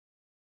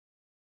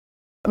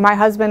My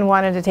husband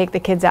wanted to take the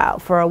kids out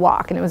for a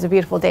walk, and it was a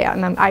beautiful day out,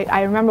 and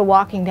I remember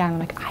walking down, I'm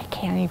like, I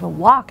can't even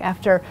walk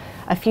after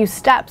a few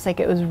steps. Like,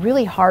 it was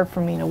really hard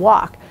for me to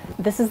walk.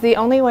 This is the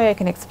only way I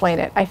can explain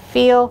it. I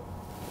feel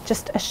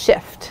just a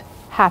shift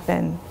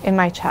happen in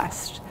my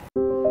chest.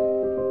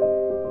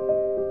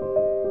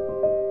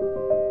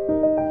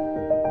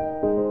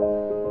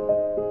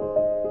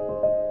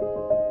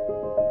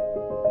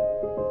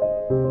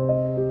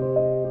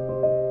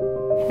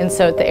 And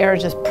so the air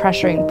is just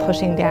pressuring,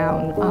 pushing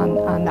down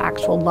on the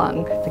actual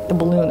lung, like the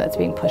balloon that's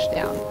being pushed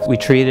down. We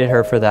treated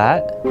her for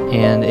that,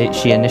 and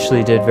she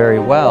initially did very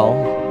well.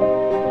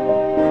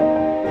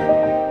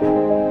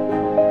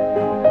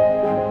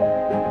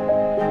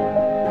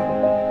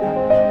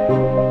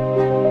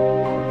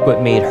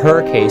 What made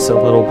her case a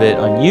little bit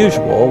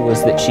unusual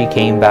was that she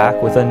came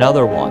back with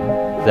another one.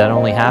 That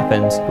only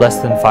happens less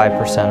than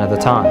 5% of the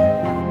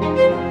time.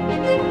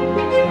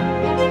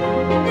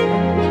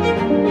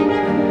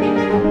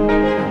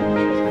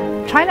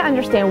 Trying to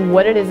understand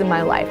what it is in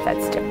my life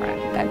that's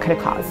different that could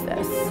have caused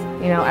this.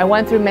 You know, I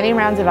went through many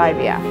rounds of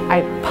IVF.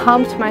 I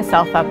pumped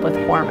myself up with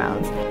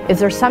hormones. Is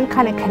there some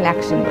kind of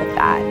connection with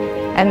that?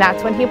 And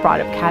that's when he brought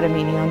up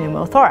catamenial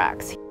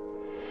pneumothorax.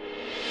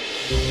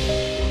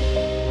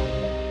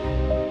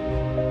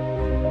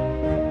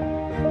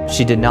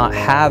 She did not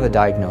have a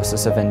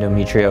diagnosis of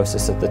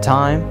endometriosis at the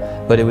time,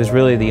 but it was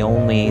really the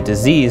only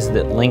disease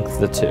that linked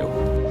the two.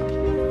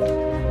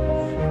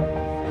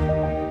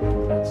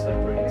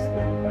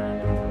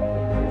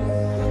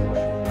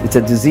 It's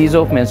a disease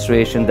of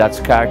menstruation that's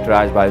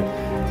characterized by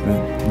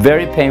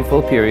very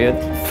painful period,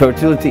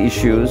 fertility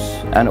issues,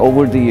 and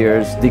over the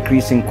years,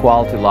 decreasing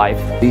quality of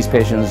life. These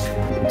patients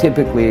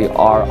typically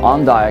are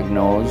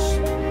undiagnosed,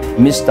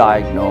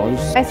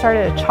 misdiagnosed. I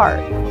started to chart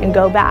and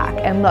go back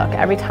and look.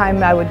 Every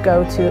time I would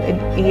go to an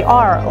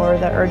ER or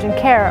the urgent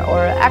care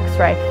or an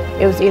x-ray,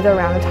 it was either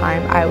around the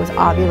time I was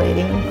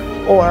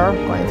ovulating or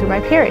going through my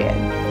period.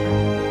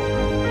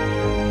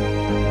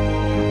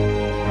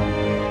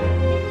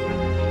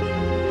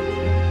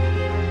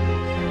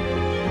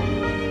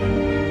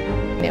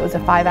 It was a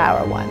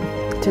 5-hour one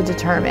to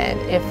determine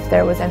if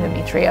there was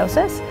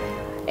endometriosis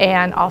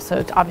and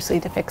also obviously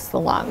to fix the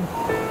lung.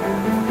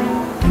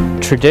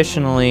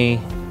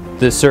 Traditionally,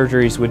 the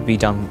surgeries would be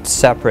done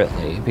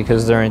separately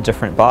because they're in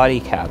different body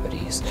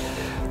cavities.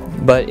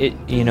 But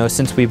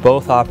since we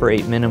both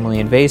operate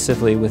minimally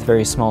invasively with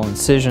very small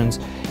incisions,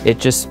 it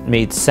just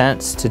made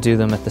sense to do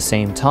them at the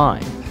same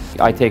time.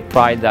 I take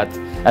pride that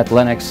at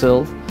Lenox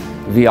Hill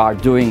we are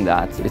doing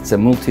that. It's a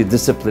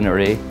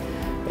multidisciplinary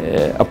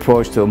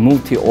approach to a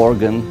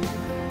multi-organ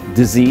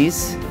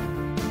disease.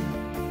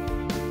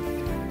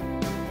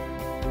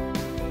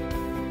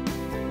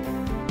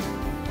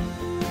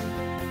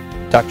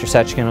 Dr.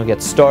 Seckin will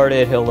get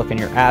started, he'll look in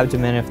your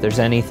abdomen if there's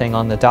anything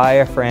on the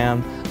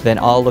diaphragm, then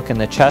I'll look in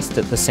the chest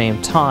at the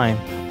same time.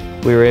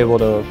 We were able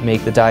to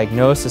make the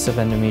diagnosis of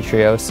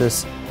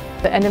endometriosis.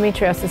 The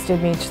endometriosis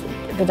did reach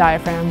the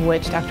diaphragm,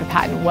 which Dr.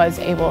 Patton was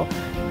able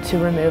to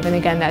remove, and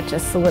again that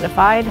just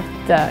solidified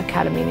the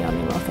catamenial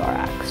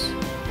pneumothorax.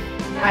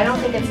 I don't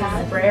think it's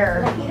as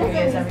rare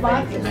as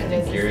everybody thinks it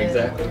is. You're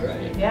exactly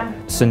right. Yeah.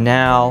 So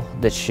now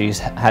that she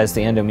has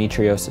the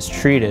endometriosis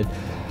treated,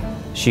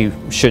 she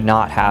should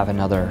not have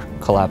another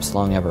collapsed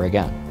lung ever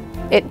again.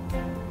 It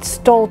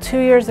stole 2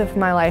 years of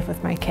my life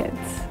with my kids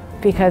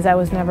because I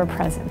was never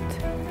present.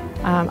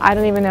 I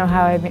don't even know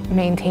how I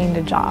maintained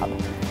a job.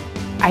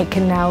 I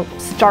can now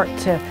start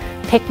to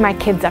pick my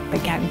kids up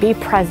again, be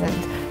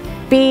present,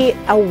 be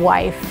a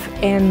wife,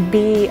 and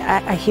be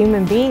a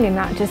human being and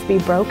not just be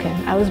broken.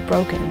 I was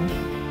broken.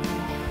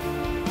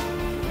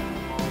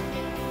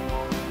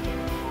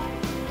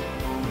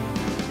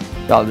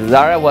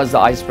 Zara was the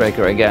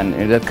icebreaker again,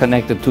 and that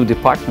connected two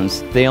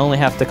departments. They only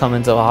have to come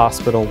into the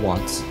hospital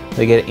once.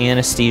 They get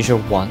anesthesia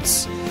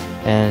once.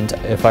 And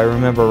if I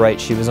remember right,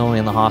 she was only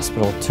in the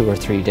hospital 2 or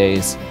 3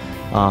 days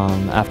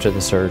after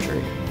the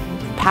surgery.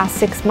 The past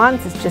 6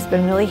 months, it's just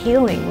been really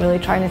healing, really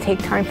trying to take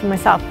time for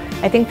myself.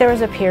 I think there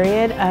was a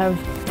period of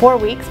 4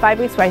 weeks, 5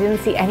 weeks where I didn't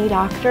see any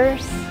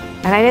doctors,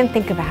 and I didn't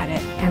think about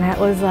it, and it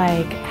was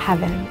like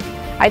heaven.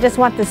 I just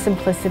want the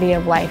simplicity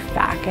of life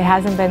back. It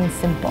hasn't been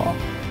simple.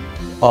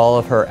 All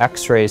of her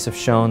x-rays have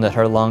shown that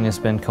her lung has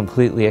been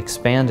completely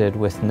expanded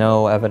with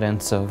no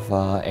evidence of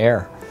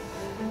air.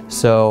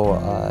 So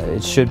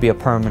it should be a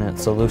permanent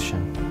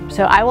solution.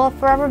 So I will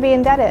forever be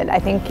indebted. I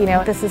think,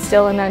 this is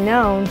still an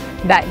unknown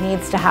that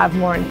needs to have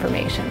more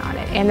information on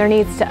it. And there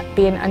needs to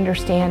be an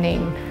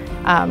understanding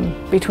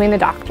between the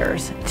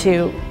doctors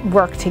to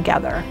work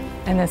together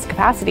in this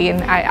capacity.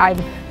 And I'm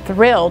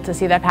thrilled to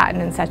see that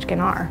Patton and Seckin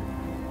are.